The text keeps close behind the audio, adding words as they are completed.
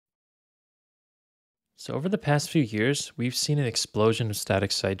So over the past few years, we've seen an explosion of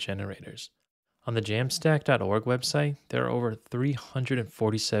static site generators. On the jamstack.org website, there are over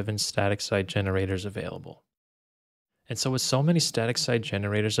 347 static site generators available. And so with so many static site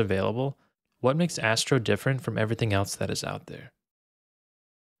generators available, what makes Astro different from everything else that is out there?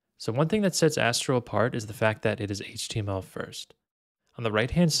 So one thing that sets Astro apart is the fact that it is HTML first. On the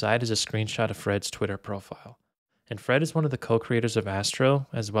right-hand side is a screenshot of Fred's Twitter profile. And Fred is one of the co-creators of Astro,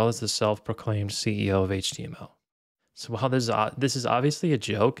 as well as the self-proclaimed CEO of HTML. So while this is obviously a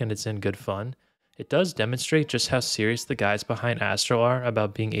joke and it's in good fun, it does demonstrate just how serious the guys behind Astro are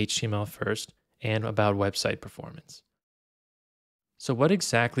about being HTML first and about website performance. So what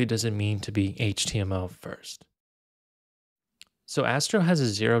exactly does it mean to be HTML first? So Astro has a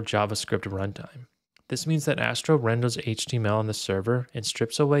zero JavaScript runtime. This means that Astro renders HTML on the server and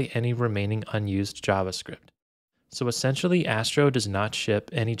strips away any remaining unused JavaScript. So essentially, Astro does not ship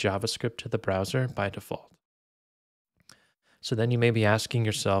any JavaScript to the browser by default. So then you may be asking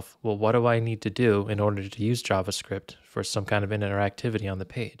yourself, well, what do I need to do in order to use JavaScript for some kind of interactivity on the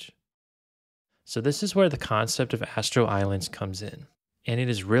page? So this is where the concept of Astro Islands comes in. And it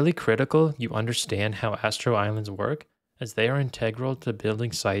is really critical you understand how Astro Islands work, as they are integral to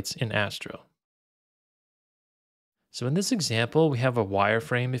building sites in Astro. So in this example, we have a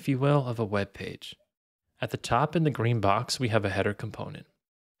wireframe, if you will, of a web page. At the top in the green box, we have a header component.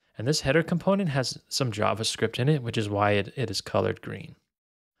 And this header component has some JavaScript in it, which is why it is colored green.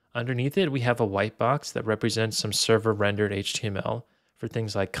 Underneath it, we have a white box that represents some server-rendered HTML for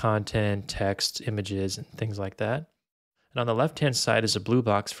things like content, text, images, and things like that. And on the left-hand side is a blue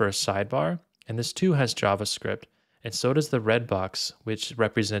box for a sidebar, and this too has JavaScript, and so does the red box, which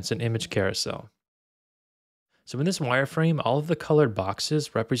represents an image carousel. So in this wireframe, all of the colored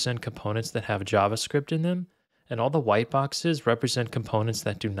boxes represent components that have JavaScript in them, and all the white boxes represent components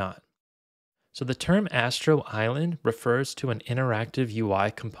that do not. So the term Astro Island refers to an interactive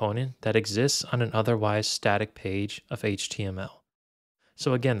UI component that exists on an otherwise static page of HTML.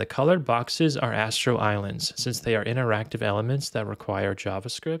 So again, the colored boxes are Astro Islands, since they are interactive elements that require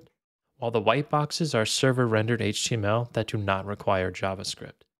JavaScript, while the white boxes are server-rendered HTML that do not require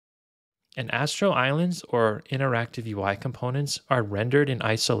JavaScript. And Astro Islands, or interactive UI components, are rendered in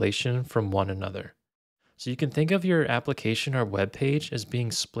isolation from one another. So you can think of your application or web page as being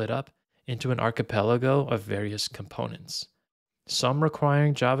split up into an archipelago of various components, some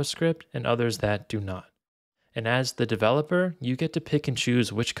requiring JavaScript and others that do not. And as the developer, you get to pick and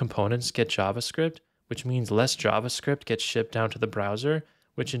choose which components get JavaScript, which means less JavaScript gets shipped down to the browser,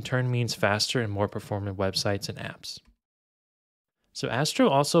 which in turn means faster and more performant websites and apps. So Astro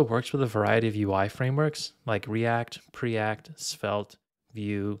also works with a variety of UI frameworks like React, Preact, Svelte,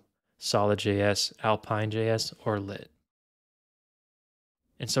 Vue, Solid.js, Alpine.js, or Lit.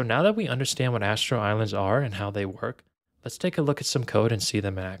 And so now that we understand what Astro Islands are and how they work, let's take a look at some code and see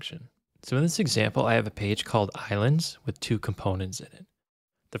them in action. So in this example, I have a page called Islands with two components in it.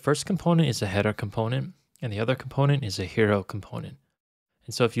 The first component is a header component, and the other component is a hero component.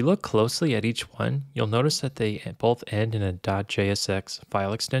 And so if you look closely at each one, you'll notice that they both end in a .jsx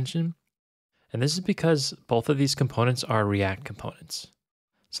file extension. And this is because both of these components are React components.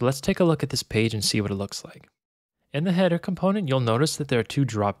 So let's take a look at this page and see what it looks like. In the header component, you'll notice that there are two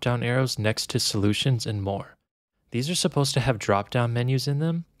drop-down arrows next to solutions and more. These are supposed to have drop-down menus in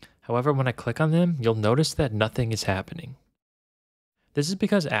them. However, when I click on them, you'll notice that nothing is happening. This is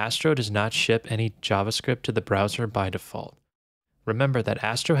because Astro does not ship any JavaScript to the browser by default. Remember that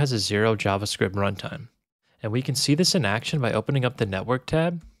Astro has a zero JavaScript runtime, and we can see this in action by opening up the Network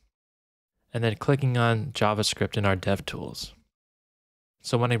tab and then clicking on JavaScript in our DevTools.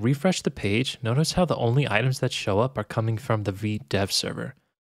 So when I refresh the page, notice how the only items that show up are coming from the vdev server.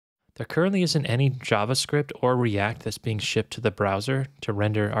 There currently isn't any JavaScript or React that's being shipped to the browser to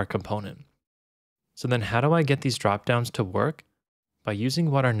render our component. So then how do I get these dropdowns to work? By using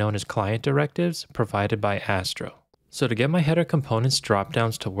what are known as client directives provided by Astro. So to get my header components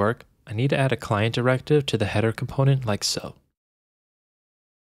dropdowns to work, I need to add a client directive to the header component like so.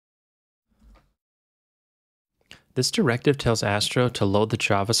 This directive tells Astro to load the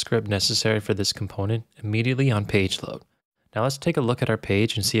JavaScript necessary for this component immediately on page load. Now let's take a look at our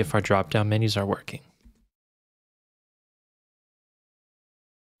page and see if our drop-down menus are working.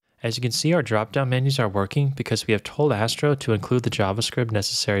 As you can see, our drop-down menus are working because we have told Astro to include the JavaScript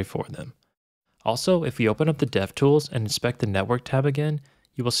necessary for them. Also, if we open up the DevTools and inspect the Network tab again,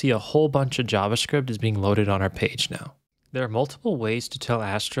 you will see a whole bunch of JavaScript is being loaded on our page now. There are multiple ways to tell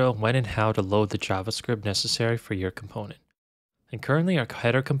Astro when and how to load the JavaScript necessary for your component. And currently our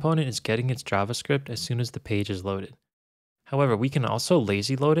header component is getting its JavaScript as soon as the page is loaded. However, we can also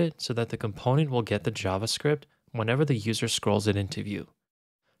lazy load it so that the component will get the JavaScript whenever the user scrolls it into view.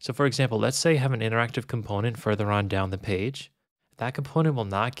 So for example, let's say I have an interactive component further on down the page. That component will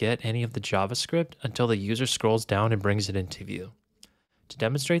not get any of the JavaScript until the user scrolls down and brings it into view. To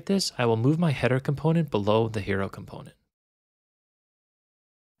demonstrate this, I will move my header component below the hero component.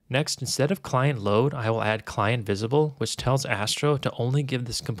 Next, instead of client load, I will add client visible, which tells Astro to only give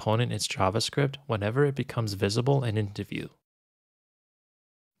this component its JavaScript whenever it becomes visible and into view.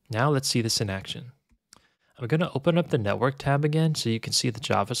 Now let's see this in action. I'm going to open up the network tab again so you can see the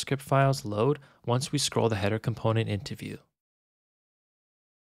JavaScript files load once we scroll the header component into view.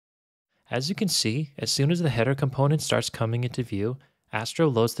 As you can see, as soon as the header component starts coming into view, Astro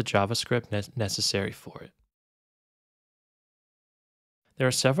loads the JavaScript necessary for it. There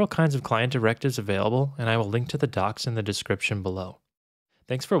are several kinds of client directives available, and I will link to the docs in the description below.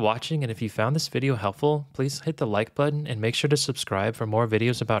 Thanks for watching, and if you found this video helpful, please hit the like button and make sure to subscribe for more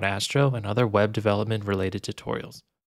videos about Astro and other web development related tutorials.